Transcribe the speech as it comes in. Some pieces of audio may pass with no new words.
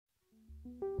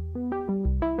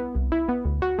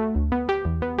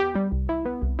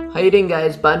How you doing,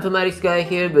 guys? Bioinformatics guy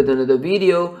here with another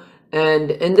video,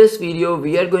 and in this video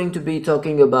we are going to be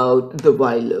talking about the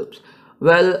while loops.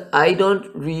 Well, I don't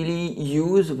really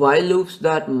use while loops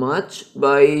that much,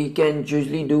 but I can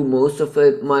usually do most of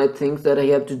my things that I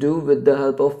have to do with the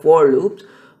help of for loops.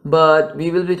 But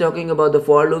we will be talking about the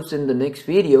for loops in the next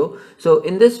video. So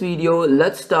in this video,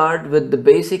 let's start with the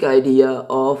basic idea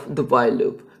of the while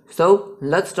loop. So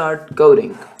let's start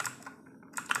coding.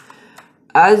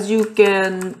 As you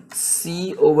can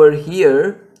see over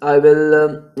here, I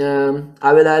will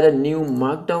add a new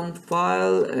markdown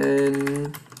file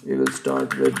and we will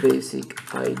start with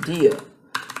basic idea.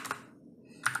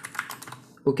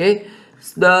 Okay,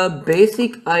 so the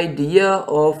basic idea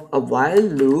of a while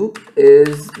loop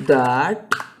is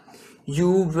that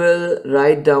you will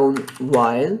write down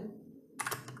while,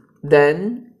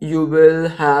 then you will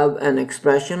have an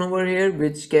expression over here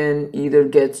which can either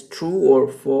get true or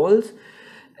false,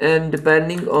 and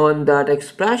depending on that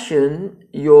expression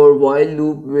your while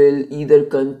loop will either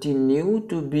continue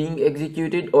to being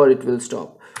executed or it will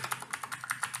stop.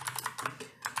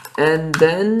 And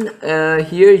then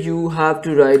here you have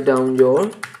to write down your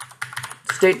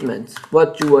statements,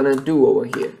 what you want to do over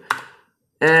here,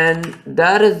 and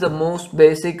that is the most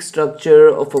basic structure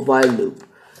of a while loop.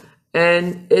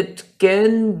 And it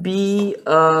can be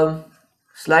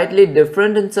slightly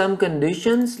different in some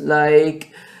conditions,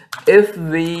 like if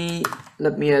we,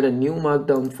 let me add a new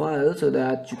markdown file so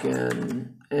that you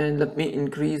can, and let me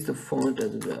increase the font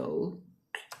as well,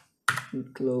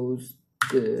 close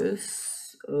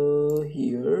this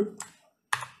here.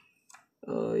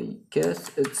 I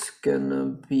guess it's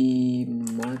gonna be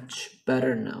much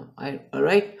better now. All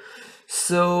right,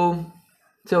 so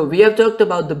we have talked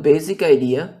about the basic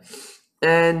idea,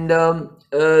 and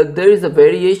there is a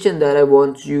variation that I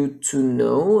want you to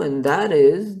know, and that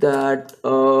is that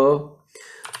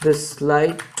the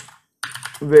slight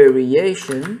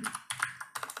variation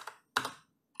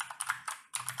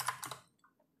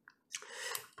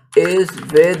is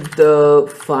with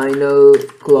the final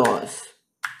clause.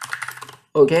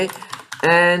 Okay,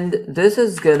 and this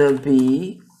is gonna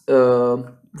be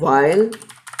while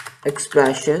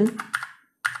expression,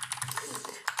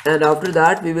 and after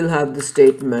that we will have the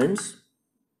statements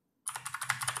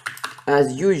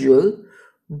as usual,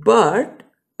 but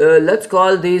let's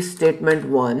call these statement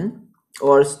 1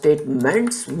 or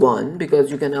statements 1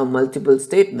 because you can have multiple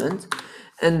statements.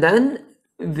 And then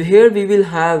here we will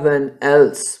have an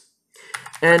else,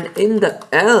 and in the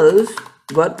else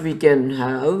what we can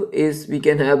have is we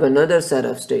can have another set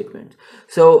of statements.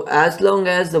 So as long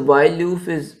as the while loop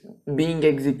is being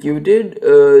executed,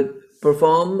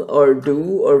 perform or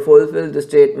do or fulfill the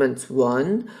statements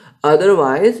 1,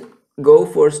 otherwise go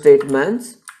for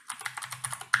statements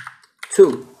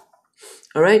 2.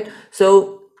 All right,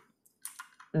 so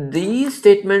these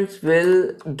statements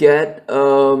will get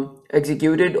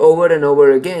executed over and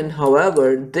over again.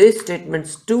 However, these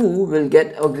statements 2 will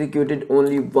get executed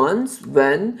only once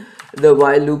when the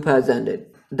while loop has ended.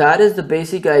 That is the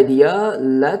basic idea.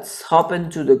 Let's hop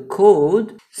into the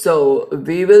code. So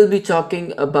we will be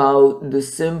talking about the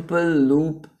simple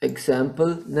loop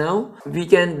example now. We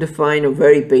can define a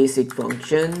very basic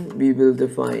function. We will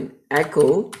define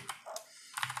echo,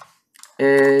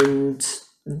 and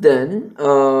then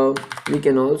we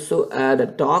can also add a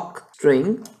talk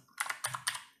string,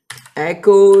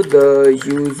 echo the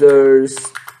user's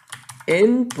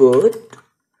input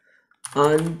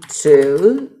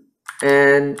until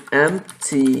an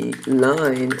empty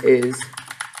line is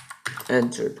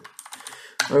entered.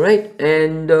 All right,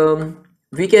 and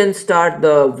we can start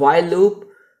the while loop,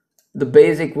 the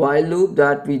basic while loop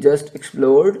that we just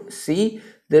explored. See,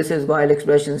 this is while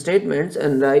expression statements,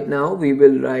 and right now we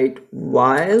will write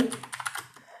while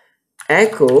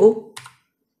echo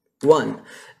 1.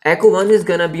 Echo 1 is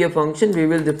gonna be a function. We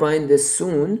will define this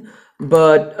soon,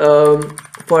 but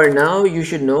for now you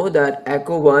should know that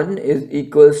echo 1 is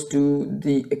equals to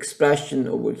the expression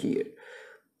over here.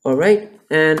 All right,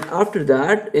 and after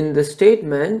that in the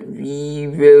statement we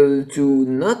will do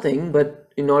nothing, but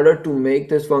in order to make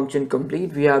this function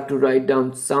complete we have to write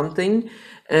down something,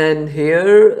 and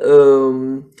here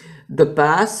the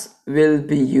pass will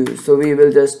be used, so we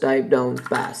will just type down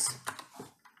pass.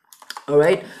 All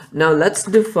right, now let's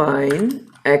define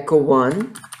echo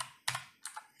 1,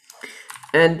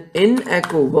 and in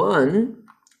echo 1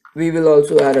 we will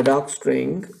also add a doc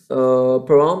string,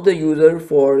 prompt the user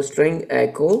for string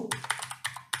echo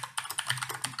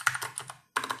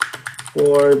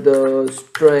for the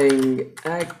string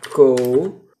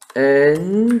echo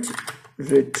and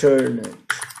return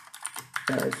it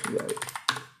as well.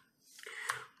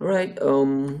 All right,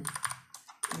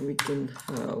 we can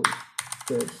have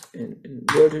this in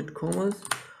inverted commas.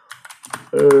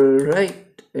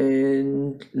 Right,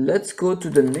 and let's go to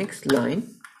the next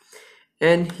line,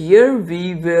 and here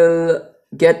we will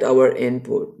get our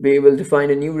input. We will define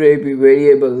a new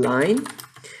variable line,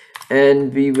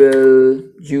 and we will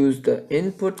use the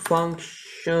input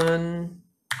function,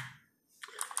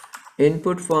 and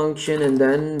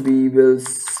then we will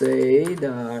say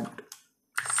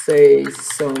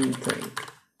something.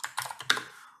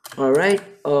 All right,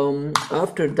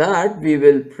 after that we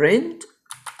will print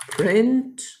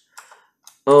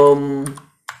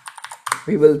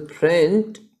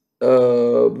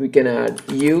we can add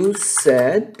use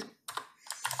set,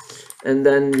 and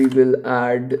then we will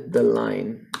add the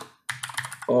line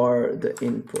or the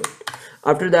input.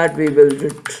 After that we will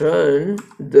return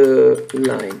the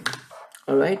line.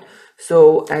 All right,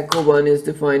 so echo1 is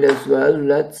defined as well.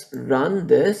 Let's run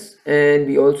this, and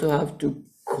we also have to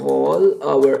call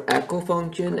our echo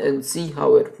function and see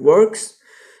how it works.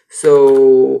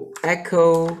 So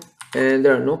echo, and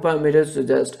there are no parameters, so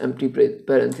just empty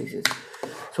parentheses.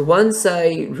 So once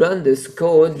I run this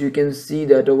code, you can see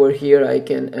that over here I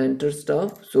can enter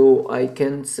stuff. So I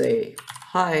can say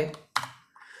hi,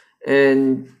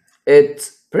 and it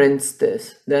prints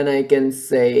this. Then I can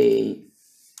say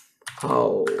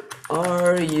how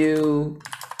are you,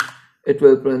 it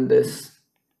will print this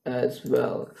as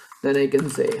well. Then I can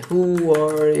say who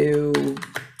are you,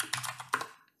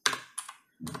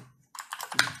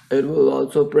 it will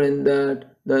also print that.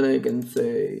 Then I can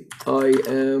say I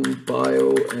am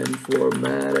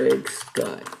Bioinformatics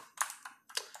guy.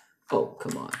 Oh,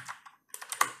 come on.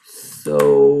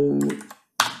 So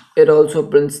it also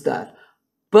prints that.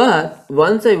 But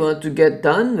once I want to get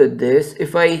done with this,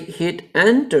 if I hit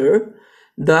enter,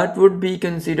 that would be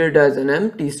considered as an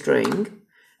empty string.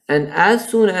 And as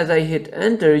soon as I hit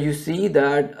enter, you see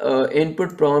that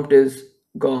input prompt is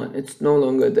gone. It's no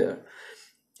longer there.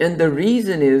 And the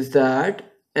reason is that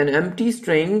an empty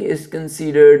string is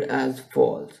considered as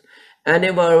false. And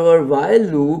in our while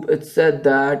loop, it said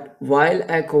that while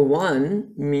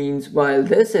echo1 means while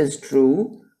this is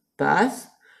true, pass.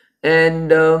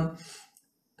 And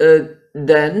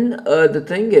then the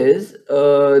thing is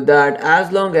that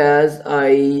as long as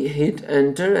I hit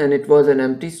enter and it was an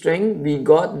empty string, we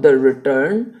got the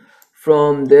return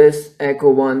from this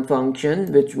echo1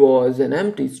 function, which was an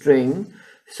empty string.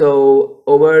 So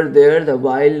over there the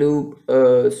while loop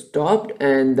stopped,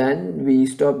 and then we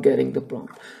stopped getting the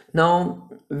prompt. Now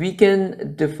we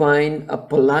can define a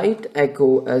polite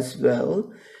echo as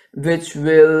well, which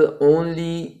will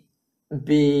only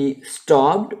be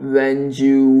stopped when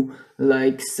you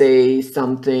say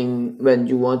something, when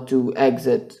you want to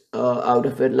exit out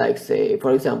of it, like say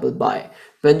for example bye.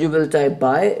 When you will type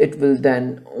bye, it will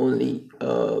then only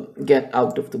get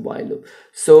out of the while loop.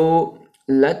 So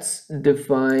let's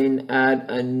add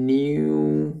a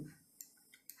new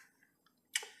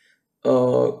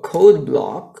code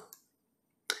block,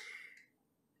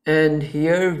 and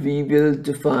here we will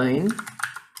define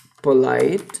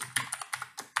polite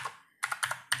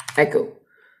echo,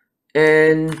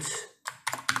 and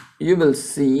you will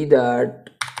see that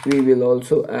we will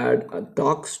also add a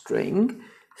doc string.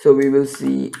 So we will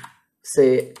say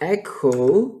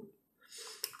echo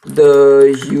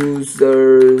the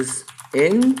user's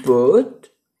input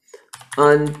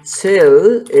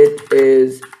until it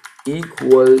is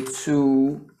equal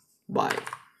to bye.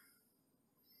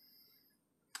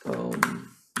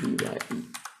 BYE.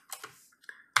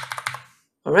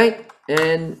 All right,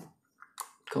 and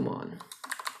come on.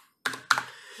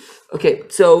 Okay,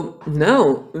 so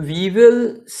now we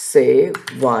will say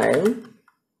while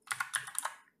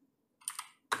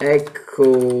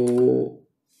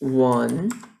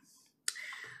echo1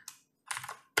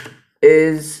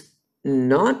 is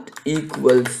not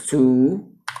equals to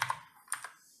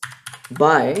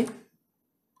bye,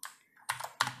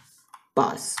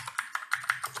 pass.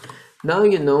 Now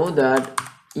you know that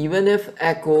even if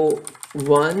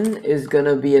echo1 is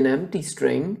gonna be an empty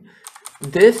string,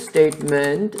 this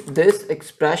statement, this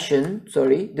expression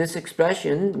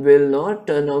will not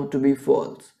turn out to be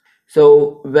false.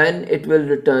 So when it will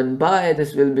return bye,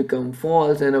 this will become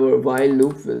false and our while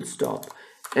loop will stop.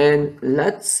 And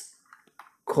let's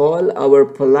call our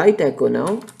polite echo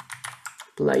now,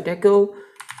 polite echo,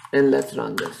 and let's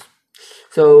run this.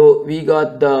 So we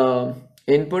got the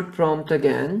input prompt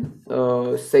again.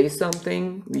 Say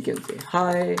something. We can say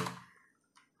hi,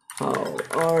 how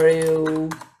are you,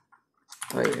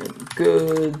 I am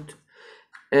good.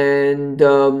 And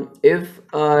if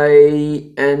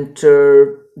I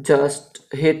just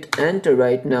hit enter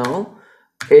right now,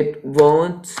 it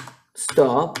won't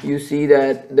stop, you see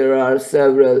that there are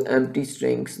several empty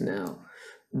strings now.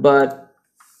 But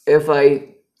if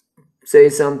I say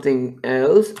something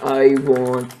else, I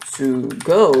want to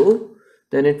go,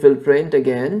 then it will print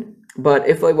again. But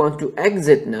if I want to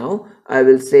exit now, I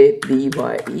will say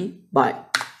bye, bye.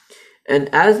 And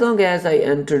as long as I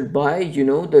entered bye, you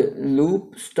know, the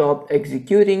loop stopped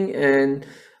executing and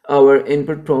our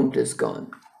input prompt is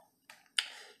gone.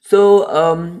 So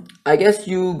I guess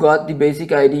you got the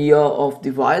basic idea of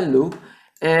the while loop.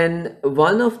 And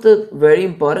one of the very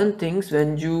important things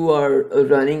when you are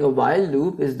running a while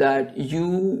loop is that you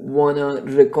wanna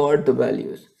record the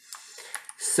values.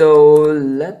 So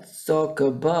let's talk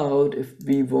about if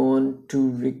we want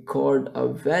to record a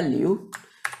value.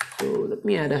 So let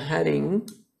me add a heading,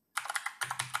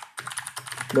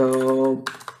 the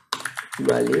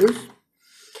values,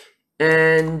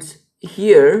 and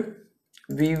here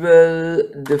we will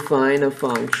define a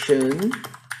function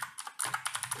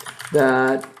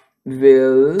that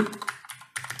will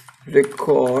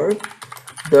record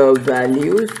the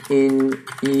values in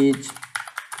each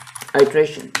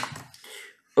iteration.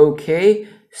 Okay,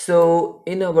 so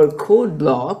in our code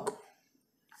block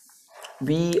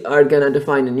we are gonna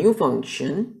define a new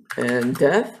function and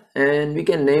def, and we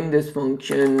can name this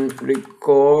function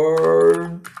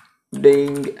recording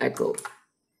echo.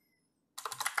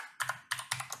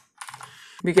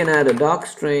 We can add a doc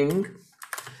string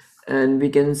and we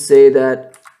can say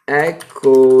that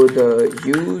echo the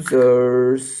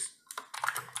user's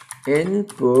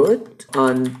input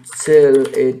until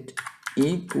it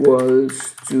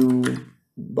equals to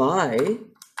bye,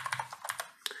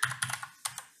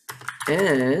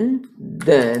 and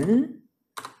then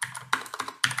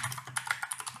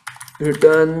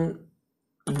return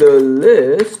the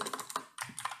list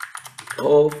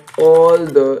of all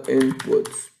the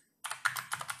inputs.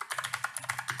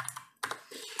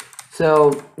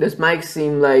 So this might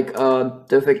seem like a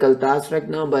difficult task right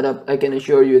now, but I can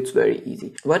assure you it's very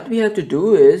easy. What we have to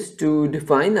do is to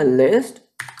define a list.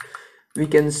 We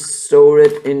can store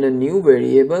it in a new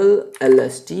variable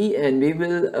lst, and we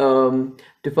will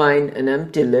define an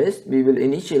empty list. We will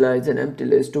initialize an empty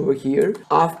list over here.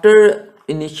 After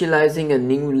initializing a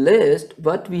new list,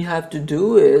 what we have to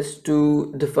do is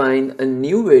to define a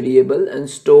new variable and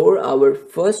store our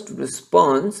first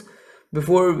response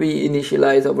before we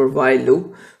initialize our while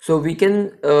loop. So we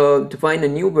can define a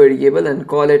new variable and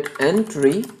call it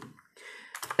entry,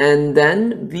 and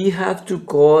then we have to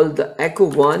call the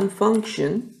echo1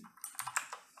 function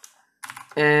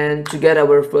and to get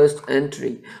our first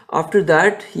entry. After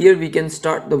that, here we can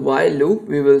start the while loop.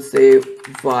 We will say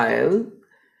while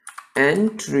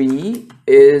entry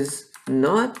is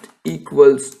not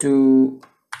equals to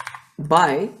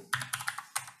bye.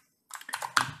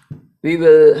 We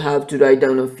will have to write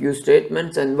down a few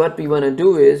statements, and what we want to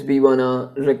do is we want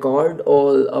to record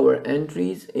all our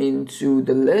entries into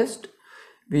the list.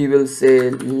 We will say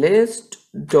list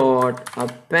dot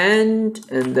append,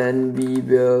 and then we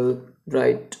will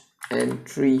write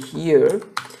entry here.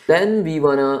 Then we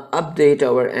want to update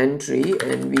our entry,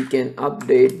 and we can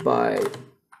update by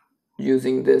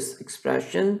using this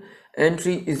expression.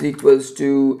 Entry is equals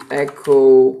to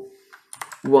echo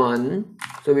 1.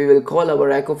 So we will call our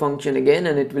echo function again,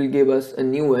 and it will give us a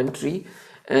new entry,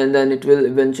 and then it will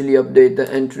eventually update the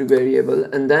entry variable.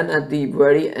 And then at the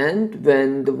very end,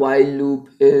 when the while loop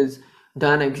is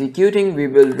done executing, we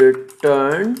will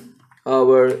return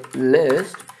our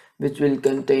list, which will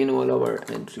contain all our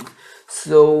entries.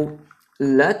 So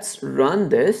let's run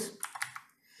this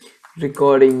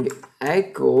recording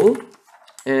echo,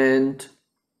 and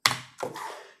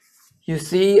you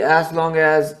see, as long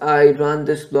as I run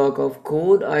this block of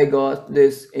code, I got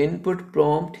this input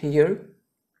prompt here.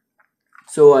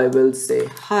 So I will say,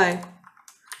 hi,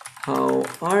 how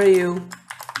are you?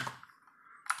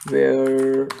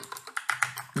 Where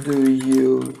do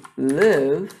you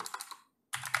live?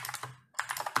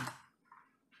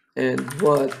 And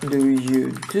what do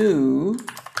you do?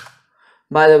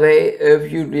 By the way,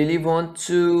 if you really want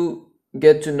to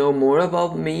get to know more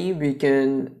about me, we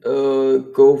can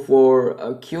go for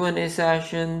a Q&A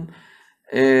session,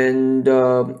 and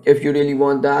if you really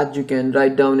want that, you can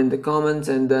write down in the comments,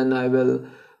 and then I will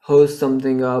host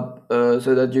something up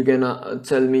so that you can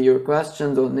tell me your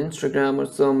questions on Instagram or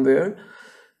somewhere.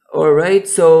 Alright,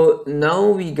 so now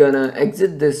we're gonna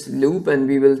exit this loop and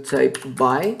we will type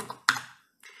bye,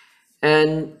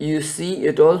 and you see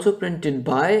it also printed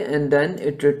bye, and then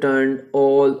it returned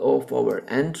all of our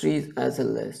entries as a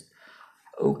list.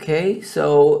 Okay,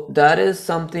 so that is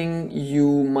something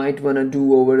you might want to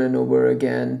do over and over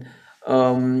again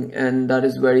and that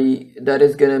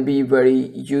is gonna be very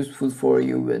useful for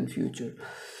you in future.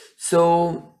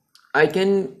 So I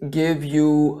can give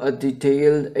you a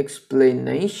detailed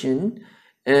explanation,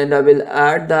 and I will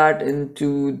add that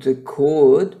into the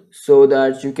code so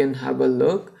that you can have a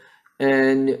look,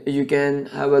 and you can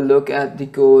have a look at the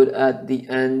code at the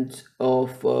end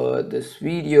of this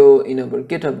video in our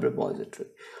GitHub repository.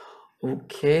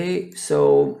 Okay,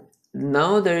 so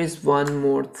now there is one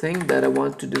more thing that I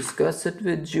want to discuss it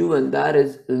with you, and that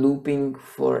is looping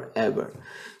forever.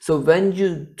 So when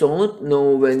you don't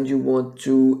know when you want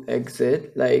to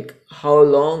exit, like how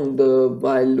long the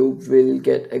while loop will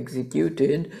get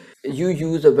executed, you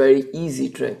use a very easy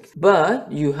trick.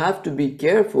 But you have to be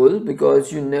careful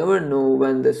because you never know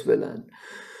when this will end.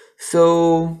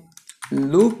 So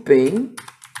looping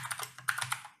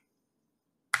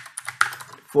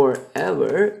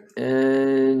forever,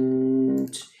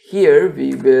 and here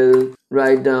we will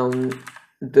write down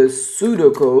the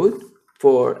pseudocode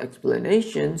for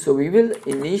explanation. So we will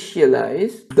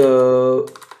initialize the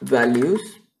values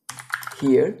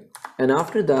here, and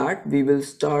after that we will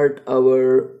start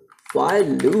our while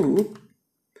loop,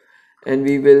 and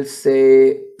we will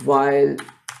say while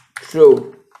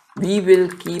true. We will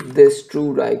keep this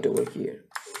true right over here,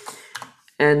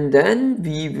 and then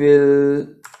we will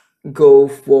go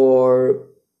for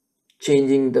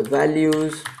changing the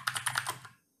values,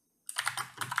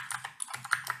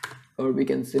 or we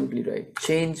can simply write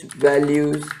change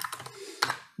values.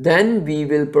 Then we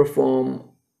will perform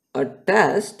a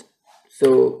test.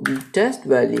 So we test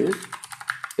values.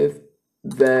 If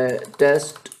the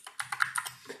test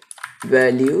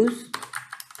values,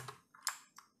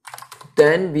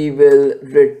 then we will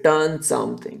return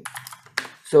something.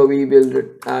 So we will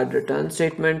add return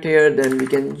statement here. Then we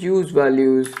can use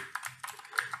values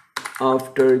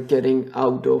after getting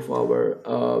out of our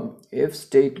if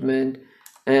statement,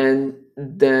 and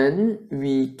then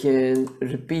we can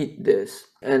repeat this,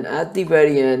 and at the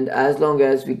very end, as long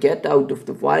as we get out of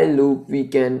the while loop, we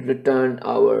can return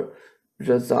our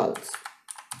results.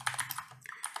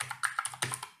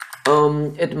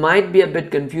 It might be a bit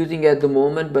confusing at the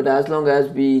moment, but as long as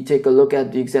we take a look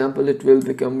at the example, it will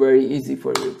become very easy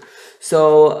for you.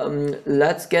 So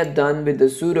let's get done with the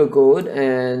pseudocode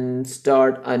and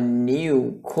start a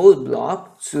new code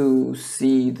block to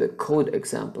see the coding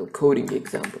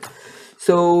example.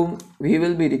 So we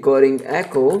will be recording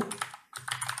echo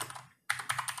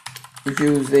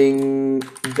using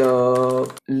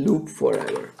the loop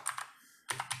forever.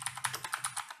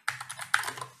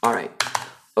 All right.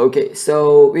 Okay,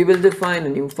 so we will define a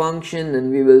new function,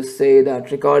 and we will say that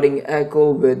recording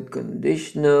echo with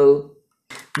conditional,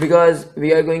 because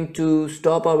we are going to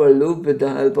stop our loop with the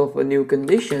help of a new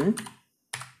condition.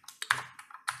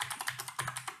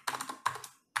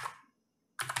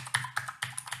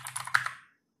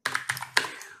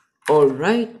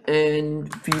 Alright,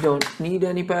 and we don't need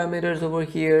any parameters over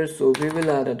here, so we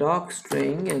will add a doc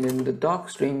string, and in the doc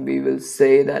string we will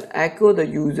say that echo the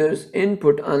user's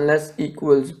input unless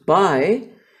equals by,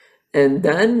 and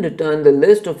then return the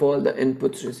list of all the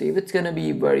inputs received. It's gonna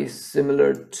be very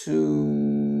similar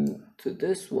to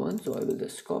this one, so I will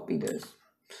just copy this.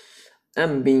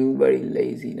 I'm being very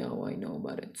lazy now, I know,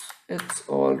 but it's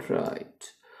all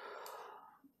right.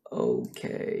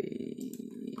 Okay,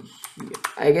 here.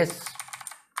 I guess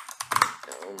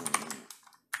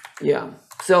yeah.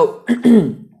 So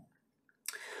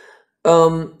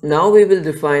now we will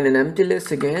define an empty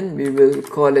list again. We will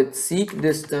call it seek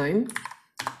this time,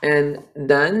 and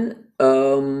then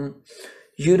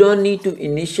you don't need to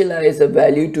initialize a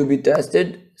value to be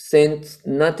tested, since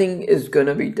nothing is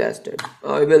gonna be tested.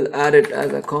 I will add it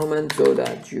as a comment so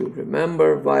that you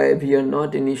remember why we are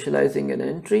not initializing an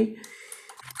entry.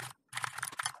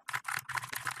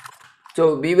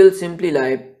 So we will simply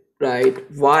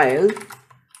write while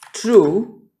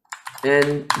true,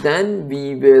 and then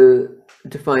we will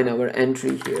define our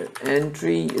entry here.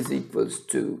 Entry is equals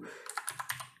to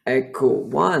echo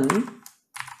 1,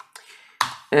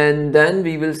 and then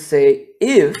we will say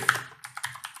if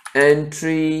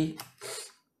entry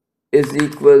is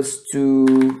equals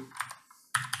to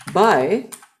by,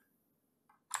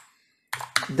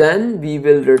 then we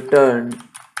will return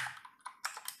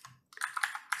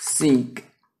seek,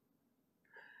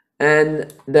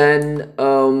 and then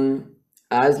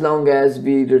as long as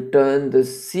we return the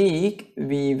seek,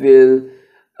 we will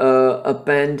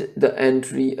append the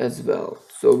entry as well.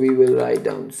 So we will write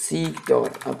down seek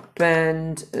dot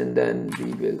append, and then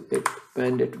we will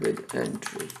append it with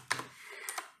entry.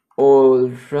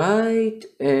 All right,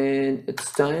 and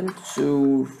it's time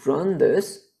to run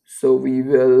this. So we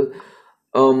will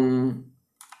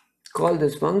call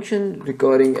this function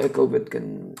recording echo with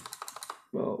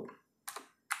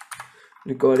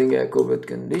recording echo with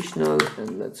conditional,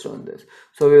 and let's run this.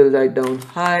 So we will write down,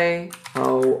 hi,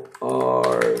 how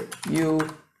are you?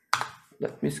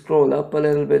 Let me scroll up a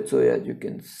little bit so that you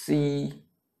can see,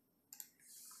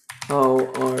 how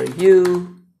are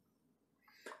you?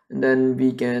 And then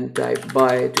we can type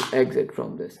bye to exit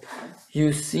from this.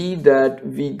 You see that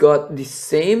we got the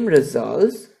same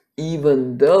results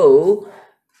even though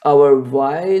our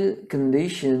while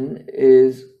condition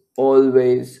is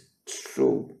always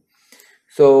true.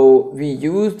 So we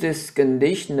use this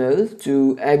conditional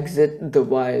to exit the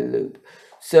while loop.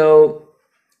 So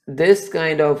this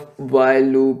kind of while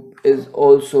loop is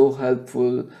also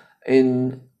helpful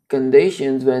in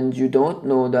conditions when you don't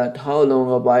know that how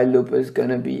long a while loop is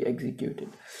gonna be executed.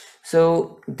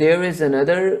 So there is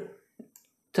another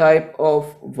type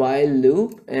of while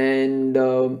loop, and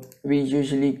we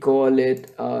usually call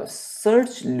it a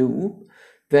search loop.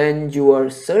 When you are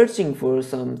searching for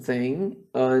something,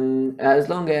 and as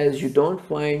long as you don't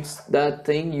find that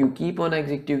thing, you keep on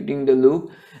executing the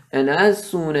loop, and as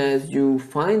soon as you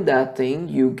find that thing,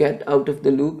 you get out of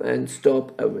the loop and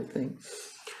stop everything.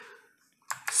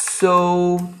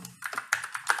 So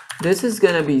this is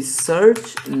gonna be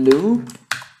search loop,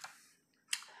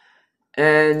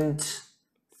 and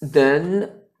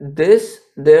then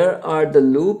there are the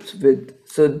loops with,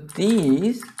 so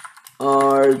these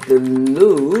are the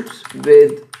loops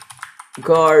with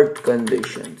guard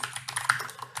conditions,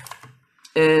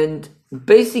 and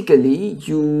basically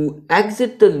you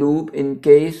exit the loop in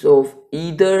case of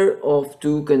either of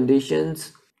two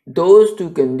conditions. Those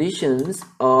two conditions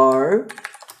are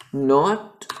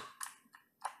not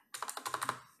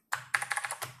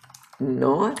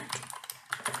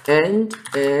and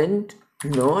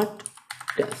not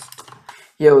test.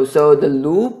 So the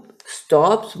loop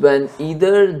stops when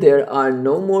either there are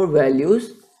no more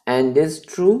values and is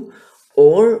true,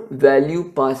 or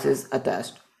value passes a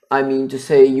test. I mean to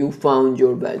say, you found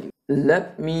your value.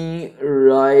 Let me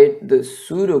write the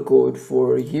pseudocode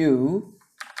for you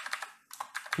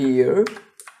here,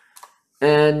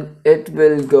 and it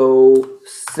will go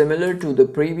similar to the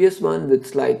previous one with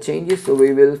slight changes. So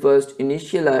we will first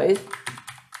initialize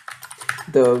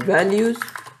the values,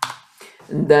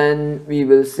 and then we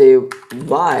will say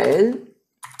while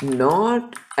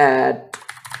not at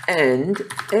end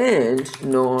and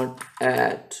not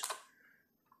at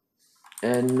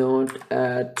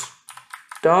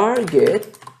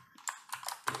target,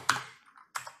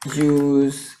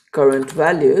 use current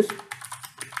values,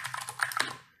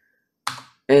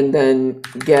 and then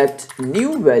get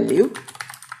new value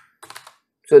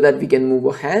so that we can move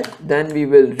ahead. Then we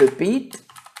will repeat,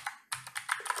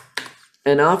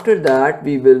 and after that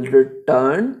we will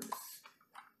return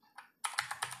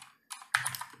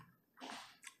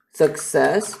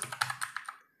success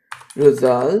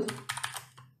result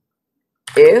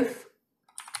if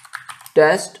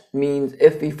test means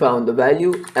if we found the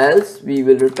value, else we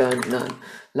will return none.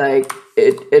 Like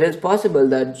it is possible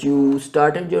that you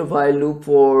started your while loop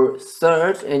for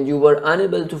search and you were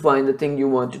unable to find the thing you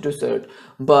wanted to search,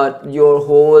 but your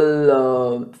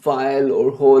whole file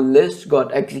or whole list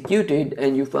got executed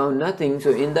and you found nothing.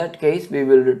 So in that case we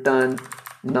will return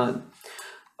none.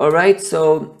 Alright,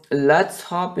 so let's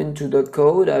hop into the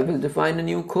code. I will define a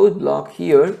new code block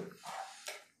here,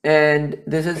 and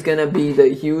this is gonna be the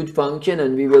huge function,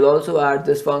 and we will also add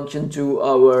this function to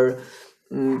our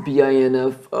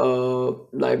BINF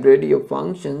library of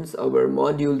functions, our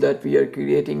module that we are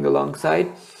creating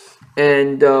alongside.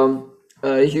 And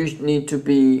you need to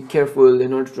be careful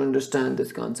in order to understand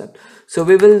this concept. So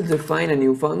we will define a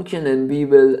new function and we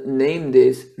will name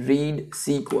this read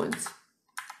sequence.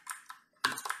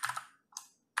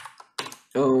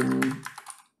 All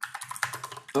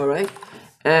right,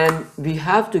 and we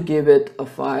have to give it a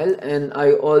file, and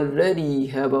I already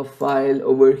have a file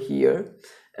over here,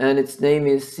 and its name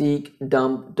is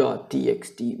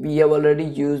seekdump.txt. We have already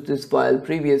used this file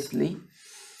previously,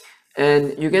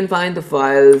 and you can find the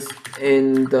files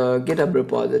in the GitHub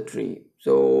repository.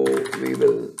 So we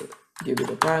will give it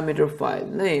a parameter file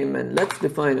name, and let's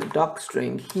define a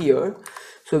docstring here.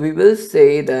 So we will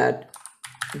say that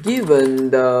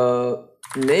given the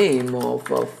name of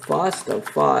a FASTA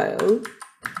file,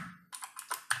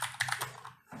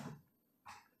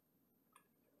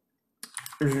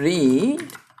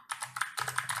 read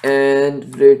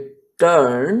and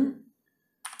return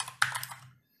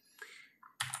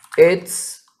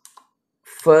its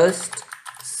first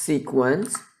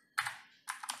sequence,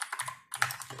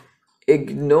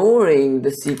 ignoring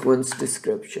the sequence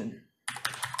description.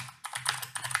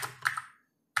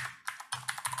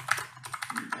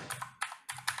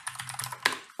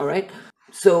 All right,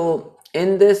 so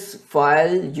in this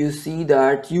file you see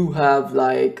that you have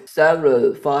like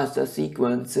several FASTA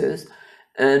sequences,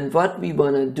 and what we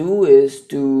want to do is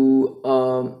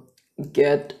to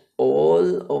get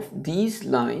all of these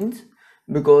lines,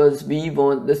 because we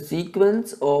want the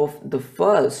sequence of the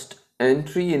first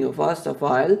entry in a FASTA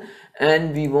file,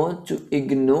 and we want to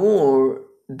ignore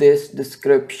this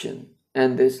description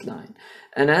and this line,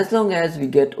 and as long as we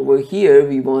get over here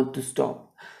we want to stop.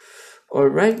 All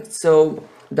right, so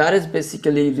that is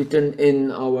basically written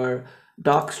in our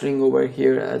docstring over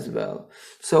here as well.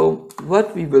 So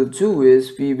what we will do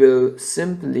is we will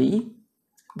simply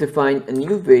define a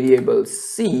new variable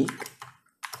seek,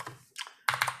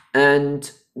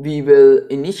 and we will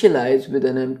initialize with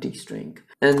an empty string,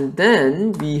 and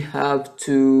then we have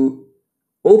to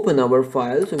open our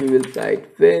file. So we will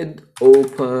write with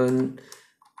open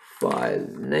file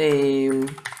name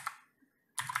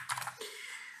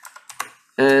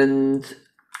and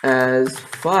as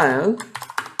file,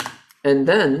 and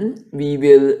then we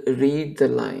will read the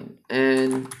line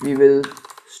and we will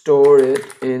store it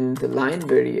in the line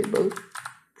variable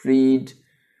read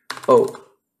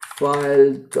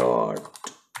file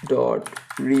dot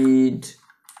read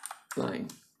line.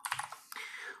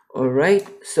 All right,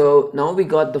 so now we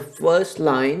got the first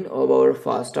line of our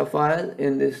FASTA file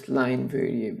in this line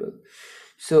variable.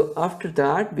 So after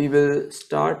that we will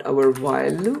start our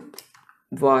while loop,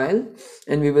 while,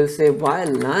 and we will say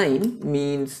while line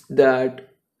means that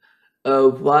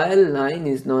while line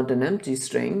is not an empty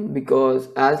string, because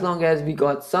as long as we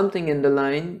got something in the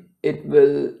line it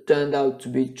will turn out to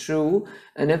be true,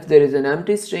 and if there is an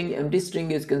empty string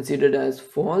is considered as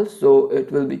false, so it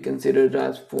will be considered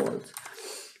as false.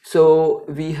 So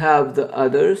we have the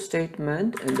other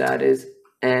statement, and that is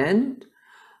and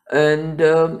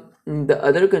the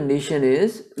other condition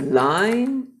is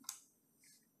line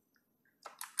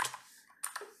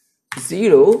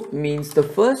 0 means the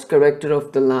first character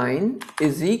of the line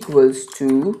is equals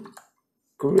to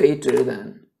greater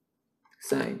than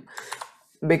sign,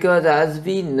 because as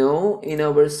we know in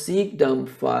our seek dump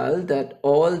file that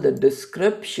all the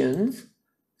descriptions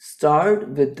start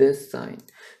with this sign.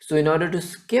 So in order to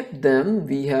skip them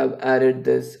we have added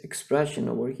this expression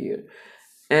over here,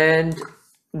 and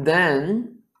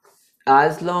then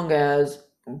as long as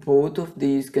both of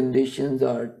these conditions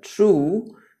are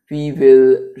true we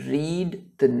will read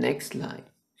the next line.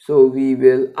 So we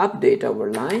will update our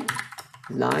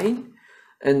line,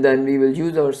 and then we will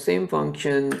use our same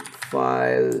function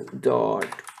file dot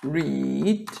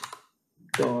read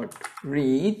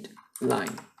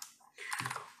line.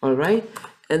 All right,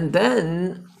 and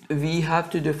then we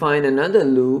have to define another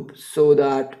loop so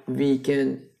that we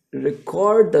can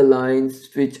record the lines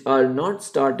which are not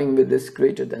starting with this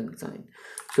greater than sign.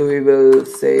 So we will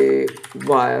say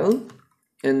while,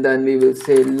 and then we will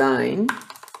say line,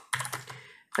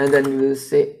 and then we will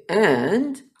say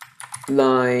and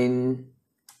line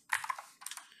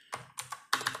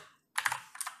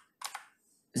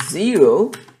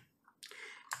 0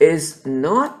 is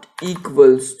not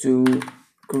equals to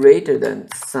greater than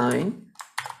sign,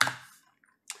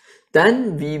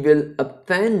 then we will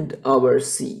append our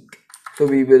seek. So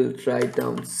we will write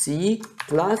down seek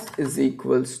plus is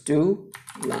equals to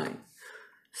line.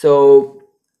 So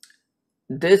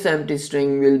this empty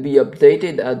string will be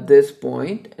updated at this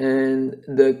point and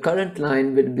the current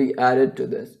line will be added to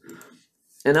this,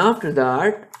 and after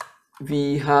that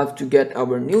we have to get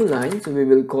our new line. So we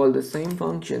will call the same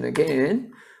function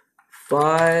again,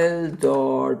 file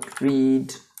dot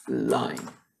read line.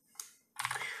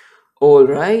 All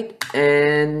right,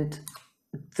 and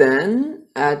then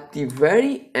at the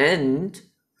very end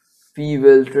we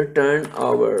will return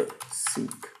our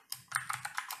seek.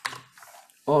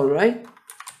 All right,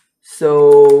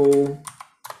 so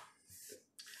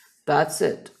that's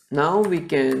it. Now we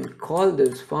can call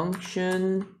this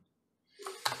function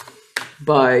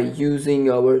by using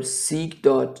our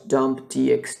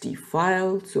seek.dump.txt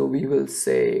file. So we will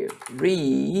say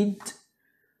read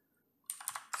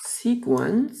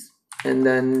sequence, and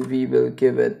then we will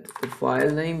give it the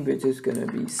file name, which is going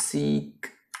to be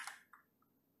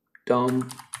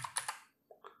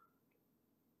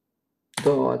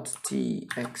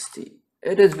seek.dump.txt.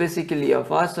 It is basically a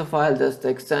FASTA file, just the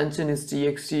extension is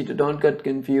txt. Don't get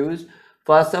confused.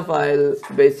 FASTA file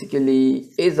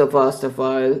basically is a FASTA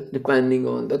file depending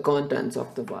on the contents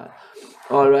of the file.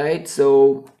 Alright,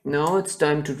 so now it's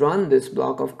time to run this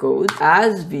block of code.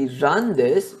 As we run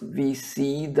this, we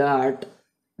see that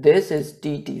this is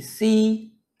TTC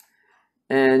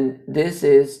and this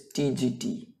is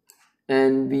TGT,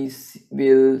 and we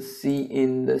will see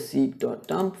in the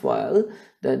seek.dump file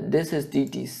that this is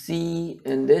DTC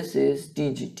and this is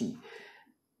DGT.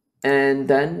 And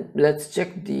then let's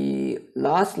check the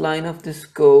last line of this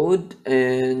code,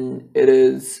 and it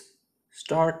is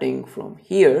starting from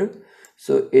here.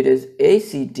 So it is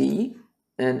ACT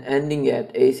and ending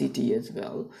at ACT as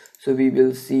well. So we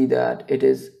will see that it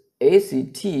is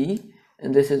ACT,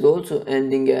 and this is also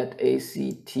ending at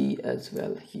ACT as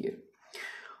well here.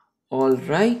 All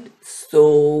right,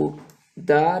 so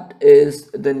that is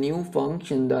the new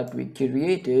function that we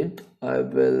created. I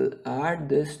will add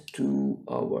this to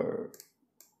our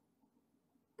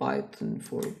Python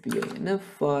for BINF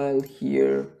file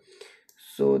here,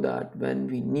 so that when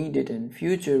we need it in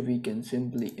future we can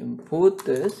simply import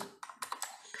this.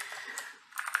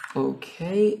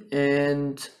 Okay,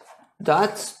 and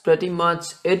that's pretty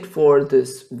much it for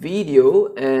this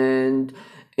video, and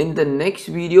in the next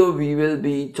video we will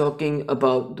be talking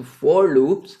about the for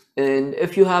loops. And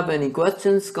if you have any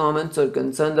questions, comments or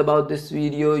concerns about this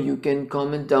video, you can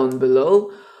comment down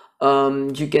below.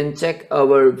 You can check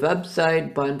our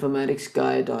website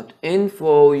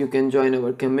bioinformaticsguy.info. You can join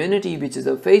our community, which is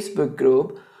a Facebook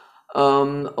group.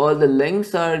 All the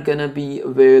links are gonna be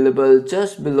available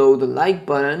just below the like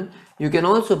button. You can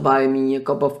also buy me a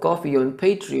cup of coffee on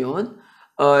Patreon.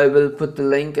 I will put the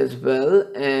link as well.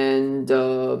 And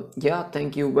yeah,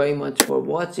 thank you very much for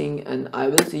watching, and I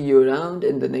will see you around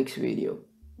in the next video.